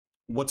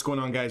What's going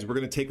on, guys? We're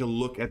going to take a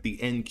look at the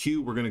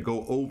NQ. We're going to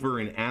go over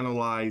and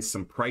analyze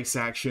some price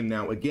action.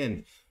 Now,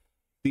 again,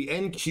 the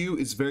NQ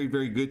is very,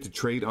 very good to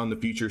trade on the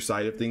future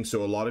side of things.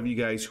 So a lot of you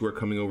guys who are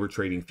coming over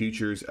trading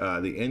futures,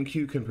 the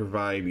NQ can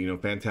provide,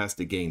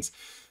 fantastic gains.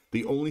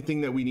 The only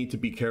thing that we need to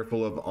be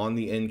careful of on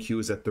the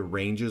NQ is that the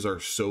ranges are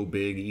so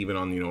big, even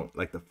on,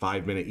 like the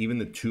 5 minute, even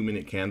the 2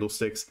 minute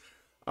candlesticks.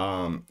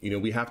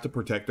 We have to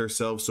protect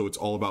ourselves. So it's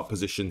all about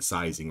position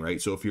sizing,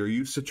 right? So if you're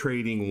used to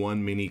trading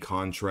one mini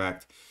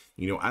contract,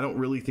 I don't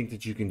really think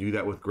that you can do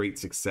that with great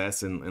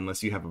success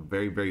unless you have a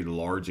very, very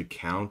large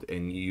account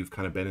and you've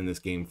kind of been in this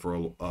game for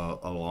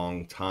a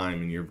long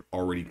time and you're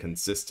already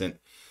consistent.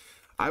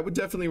 I would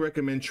definitely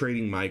recommend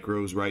trading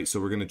micros, right? So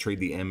we're going to trade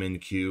the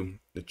MNQ.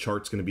 The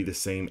chart's going to be the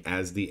same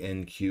as the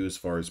NQ as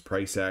far as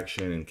price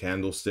action and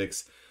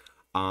candlesticks.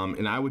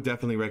 And I would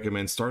definitely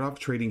recommend start off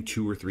trading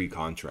 2 or 3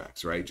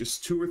 contracts, right?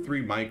 Just 2 or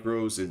 3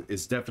 micros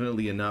is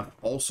definitely enough.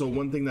 Also,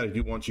 one thing that I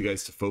do want you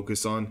guys to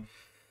focus on,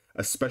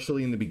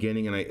 especially in the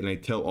beginning, and I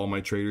tell all my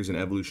traders and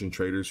evolution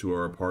traders who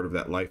are a part of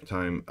that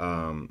lifetime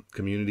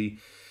community,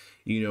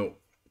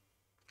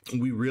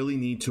 we really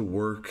need to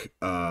work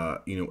a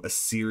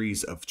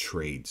series of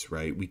trades,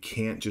 right? We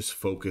can't just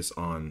focus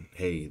on,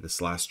 hey, this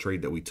last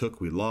trade that we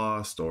took we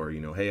lost, or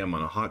hey, I'm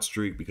on a hot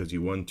streak because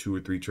you won 2 or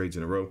 3 trades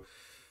in a row.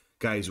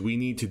 Guys, we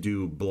need to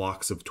do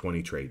blocks of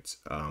 20 trades.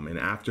 And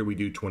after we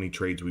do 20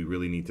 trades, we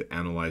really need to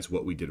analyze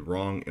what we did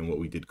wrong and what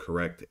we did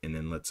correct. And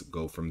then let's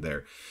go from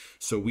there.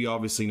 So we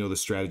obviously know the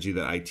strategy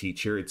that I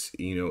teach here.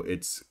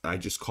 I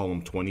just call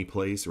them 20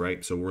 plays,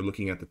 right? So we're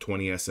looking at the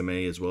 20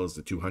 SMA as well as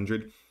the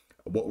 200.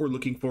 What we're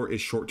looking for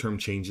is short-term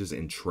changes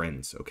and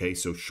trends. Okay,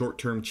 so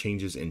short-term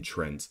changes and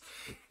trends.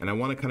 And I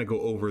want to kind of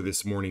go over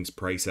this morning's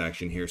price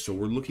action here. So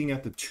we're looking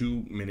at the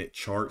 2 minute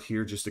chart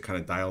here just to kind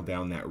of dial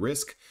down that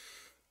risk.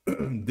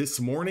 This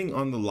morning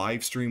on the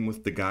live stream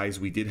with the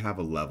guys, we did have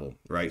a level,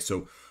 right?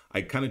 So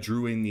I kind of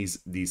drew in these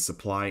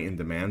supply and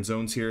demand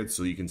zones here.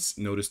 So you can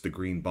notice the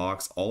green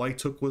box. All I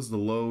took was the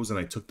lows and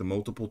I took the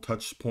multiple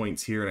touch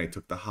points here and I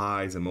took the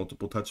highs and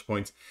multiple touch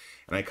points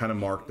and I kind of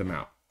marked them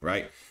out,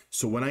 right?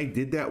 So when I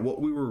did that, what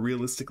we were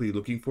realistically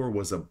looking for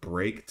was a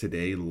break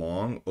today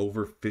long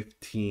over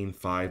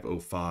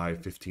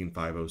 15,505,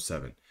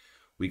 15,507.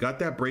 We got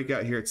that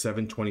breakout here at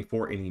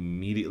 724 and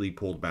immediately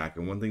pulled back.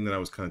 And one thing that I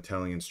was kind of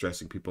telling and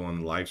stressing people on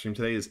the live stream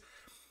today is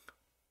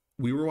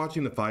we were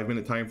watching the 5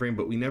 minute time frame,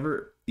 but we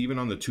never, even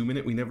on the 2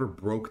 minute, we never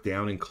broke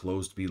down and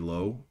closed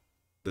below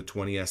the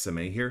 20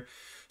 SMA here.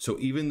 So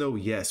even though,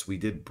 yes, we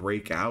did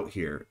break out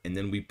here and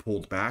then we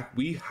pulled back,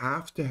 we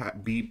have to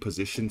be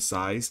position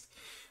sized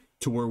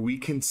to where we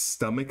can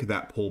stomach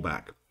that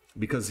pullback.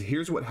 Because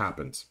here's what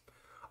happens.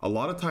 A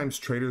lot of times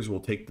traders will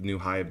take the new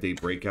high of day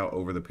breakout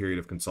over the period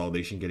of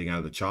consolidation, getting out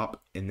of the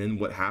chop. And then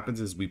what happens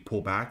is we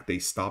pull back, they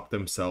stop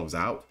themselves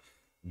out.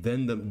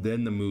 Then the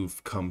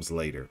move comes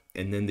later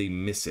and then they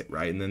miss it,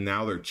 right? And then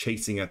now they're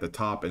chasing at the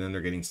top and then they're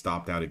getting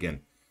stopped out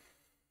again.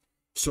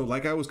 So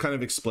like I was kind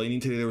of explaining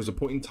today, there was a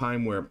point in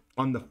time where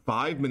on the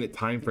 5 minute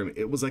time frame,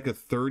 it was like a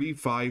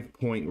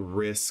 35-point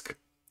risk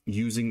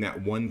using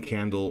that one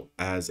candle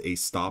as a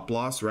stop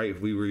loss, right?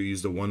 If we were to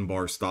use the 1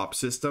 bar stop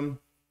system,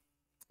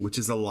 which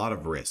is a lot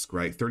of risk,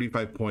 right?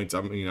 35 points.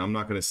 I'm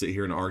not going to sit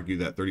here and argue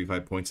that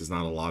 35 points is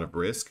not a lot of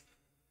risk,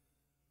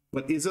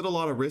 but is it a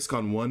lot of risk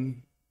on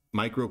one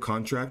micro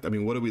contract? I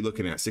mean, what are we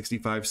looking at?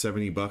 65,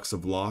 70 bucks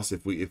of loss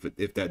if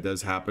that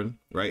does happen,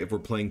 right? If we're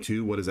playing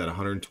 2, what is that?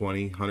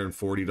 120,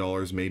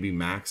 $140 maybe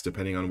max,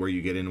 depending on where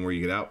you get in and where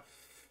you get out.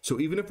 So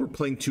even if we're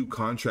playing 2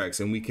 contracts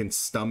and we can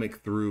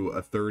stomach through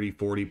a 30,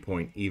 40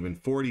 point, even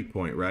 40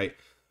 point, right?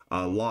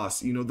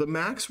 Loss, the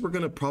max we're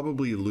going to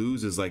probably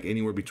lose is like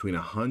anywhere between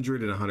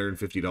 $100 and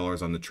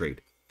 $150 on the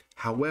trade.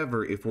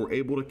 However, if we're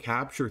able to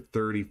capture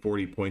 30,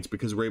 40 points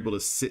because we're able to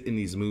sit in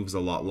these moves a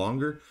lot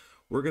longer,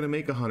 we're going to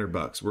make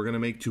 $100. We're going to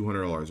make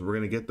 $200. We're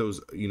going to get those,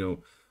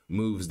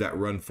 moves that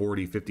run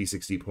 40, 50,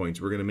 60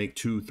 points. We're going to make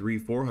 $200,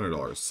 $300,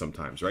 $400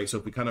 sometimes, right? So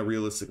if we kind of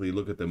realistically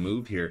look at the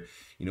move here,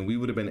 we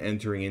would have been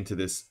entering into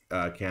this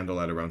candle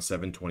at around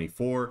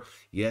 724.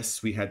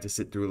 Yes, we had to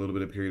sit through a little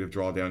bit of period of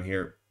drawdown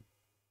here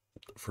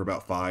for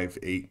about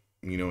 8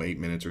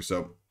 minutes or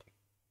so.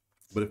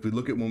 But if we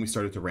look at when we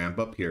started to ramp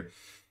up here,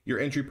 your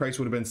entry price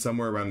would have been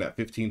somewhere around that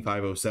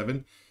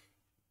 15,507.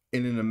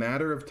 And in a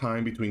matter of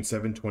time between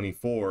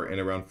 724 and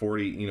around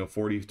 40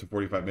 to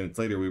 45 minutes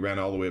later, we ran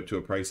all the way up to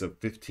a price of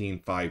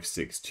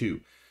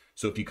 15,562.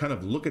 So if you kind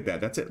of look at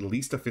that, that's at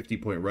least a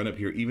 50-point run up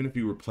here, even if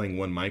you were playing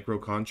one micro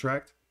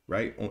contract,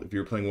 right? If you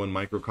were playing one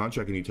micro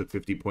contract and you took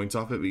 50 points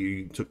off it,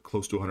 you took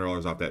close to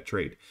 $100 off that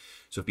trade.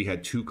 So if you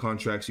had 2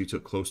 contracts, you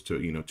took close to,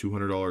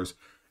 $200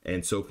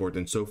 and so forth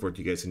and so forth.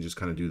 You guys can just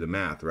kind of do the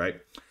math,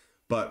 right?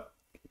 But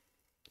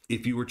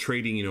if you were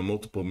trading,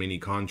 multiple mini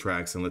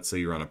contracts, and let's say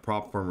you're on a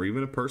prop firm or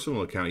even a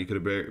personal account, you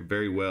could have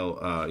very well,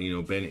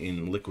 been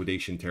in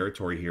liquidation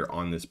territory here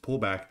on this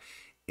pullback.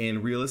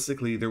 And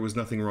realistically, there was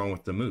nothing wrong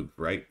with the move,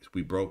 right?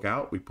 We broke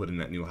out, we put in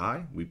that new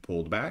high, we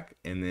pulled back,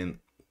 and then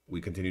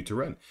we continue to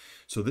run.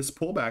 So this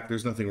pullback,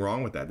 there's nothing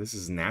wrong with that. This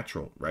is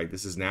natural, right?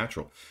 This is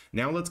natural.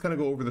 Now let's kind of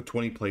go over the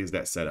 20 plays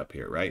that set up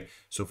here, right?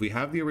 So if we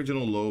have the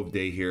original low of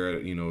day here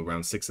at, you know,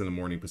 around 6 in the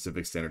morning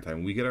Pacific Standard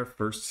Time, we get our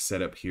first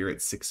setup here at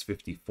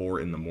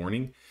 6:54 in the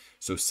morning.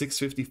 So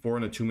 6:54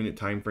 in a 2-minute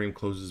time frame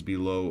closes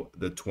below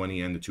the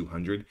 20 and the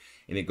 200,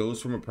 and it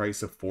goes from a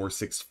price of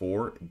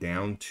 464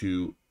 down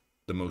to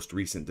the most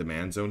recent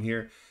demand zone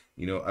here,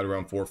 you know, at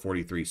around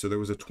 443. So there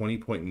was a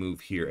 20-point move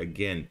here.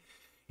 Again,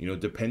 you know,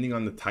 depending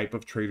on the type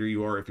of trader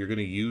you are, if you're going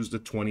to use the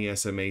 20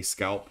 SMA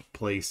scalp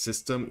play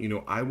system, you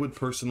know, I would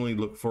personally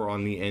look for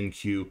on the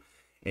NQ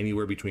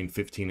anywhere between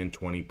 15 and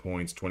 20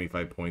 points,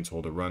 25 points,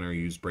 hold a runner,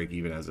 use break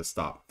even as a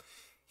stop.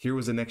 Here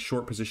was the next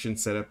short position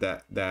setup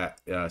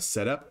that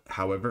setup,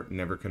 however,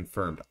 never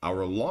confirmed.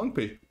 Our long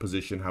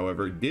position,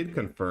 however, did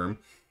confirm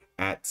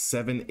at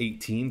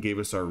 718, gave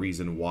us our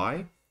reason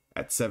why.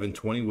 At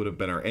 720 would have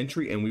been our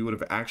entry, and we would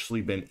have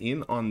actually been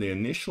in on the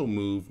initial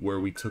move where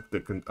we took the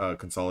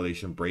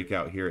consolidation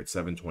breakout here at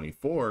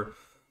 724.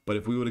 But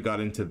if we would have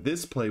got into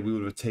this play, we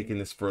would have taken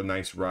this for a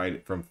nice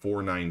ride from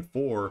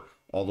 494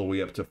 all the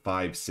way up to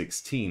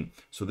 516.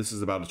 So this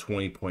is about a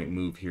 20-point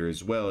move here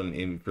as well. And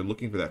if you're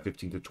looking for that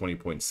 15 to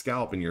 20-point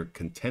scalp and you're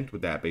content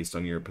with that based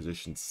on your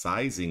position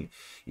sizing,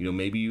 you know,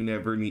 maybe you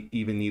never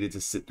even needed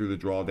to sit through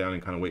the drawdown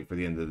and kind of wait for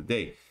the end of the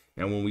day.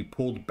 Now, when we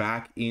pulled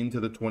back into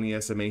the 20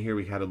 SMA here,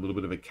 we had a little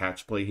bit of a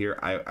catch play here.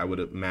 I would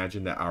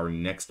imagine that our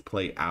next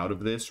play out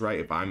of this, right,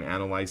 if I'm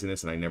analyzing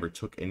this and I never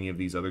took any of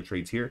these other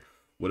trades here,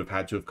 would have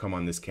had to have come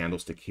on this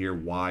candlestick here.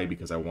 Why?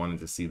 Because I wanted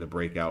to see the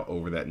breakout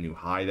over that new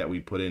high that we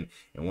put in.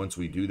 And once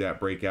we do that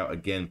breakout,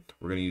 again,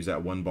 we're going to use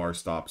that 1-bar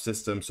stop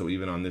system. So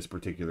even on this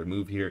particular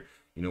move here,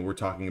 you know, we're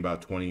talking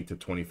about 20 to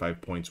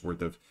 25 points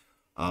worth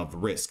of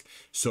risk.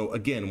 So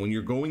again, when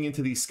you're going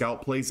into these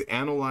scalp plays,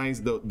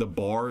 analyze the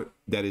bar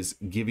that is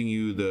giving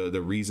you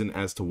the reason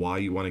as to why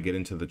you want to get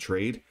into the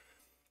trade.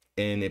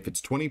 And if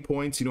it's 20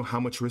 points, you know, how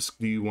much risk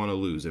do you want to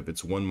lose? If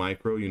it's 1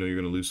 micro, you know, you're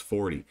going to lose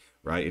 40,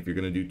 right? If you're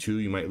going to do 2,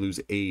 you might lose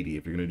 80.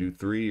 If you're going to do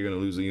 3, you're going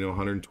to lose, you know,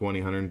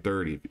 120,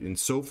 130, and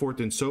so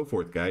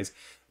forth, guys.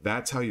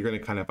 That's how you're going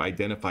to kind of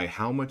identify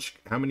how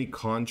many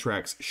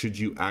contracts should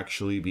you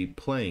actually be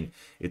playing.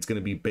 It's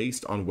going to be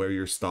based on where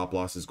your stop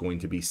loss is going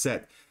to be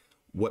set.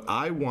 What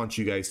I want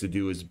you guys to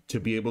do is to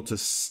be able to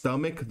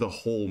stomach the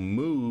whole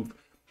move.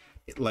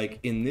 Like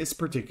in this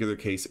particular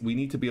case, we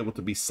need to be able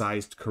to be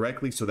sized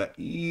correctly so that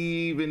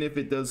even if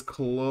it does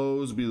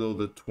close below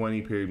the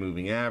 20 period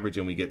moving average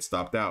and we get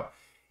stopped out,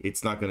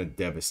 it's not going to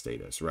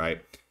devastate us,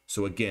 right?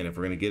 So again, if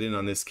we're going to get in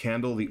on this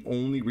candle, the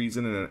only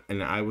reason,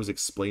 and I was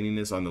explaining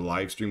this on the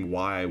live stream,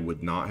 why I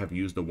would not have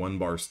used the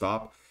 1-bar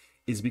stop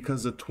is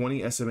because the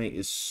 20 SMA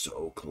is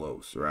so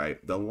close,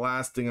 right? The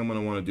last thing I'm going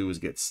to want to do is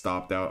get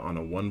stopped out on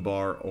a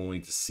 1-bar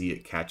only to see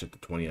it catch up to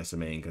 20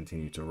 SMA and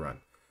continue to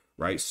run,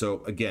 right?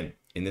 So again,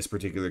 in this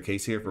particular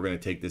case here, if we're going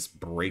to take this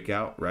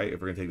breakout, right? If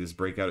we're going to take this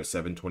breakout at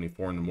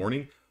 7:24 in the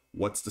morning,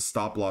 what's the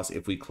stop loss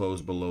if we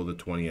close below the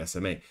 20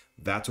 SMA?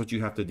 That's what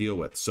you have to deal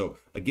with. So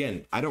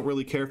again, I don't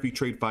really care if you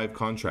trade 5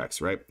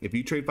 contracts, right? If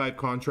you trade 5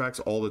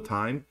 contracts all the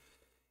time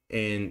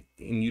and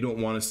you don't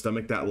want to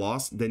stomach that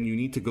loss, then you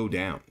need to go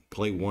down.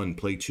 Play 1,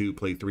 play 2,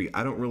 play 3.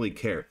 I don't really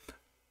care.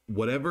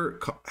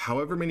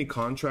 However many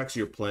contracts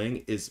you're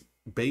playing is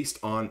based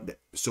on,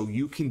 so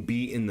you can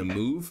be in the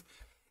move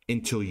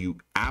until you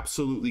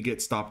absolutely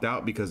get stopped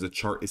out because the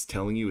chart is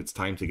telling you it's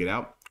time to get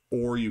out,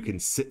 or you can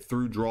sit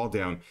through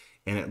drawdown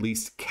and at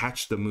least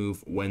catch the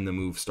move when the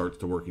move starts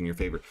to work in your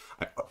favor.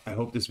 I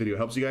hope this video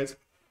helps you guys.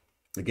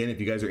 Again, if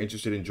you guys are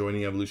interested in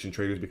joining Evolution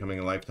Traders, becoming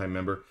a lifetime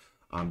member,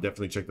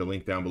 definitely check the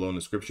link down below in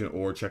the description,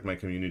 or check my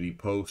community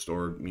post,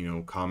 or, you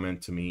know,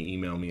 comment to me,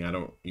 email me. I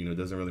don't, you know, it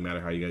doesn't really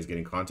matter how you guys get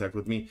in contact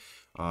with me.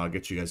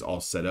 Get you guys all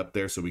set up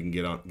there so we can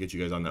get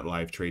you guys on that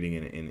live trading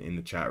in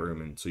the chat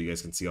room, and so you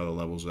guys can see all the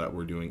levels that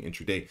we're doing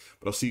intraday.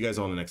 But I'll see you guys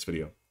all in the next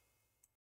video.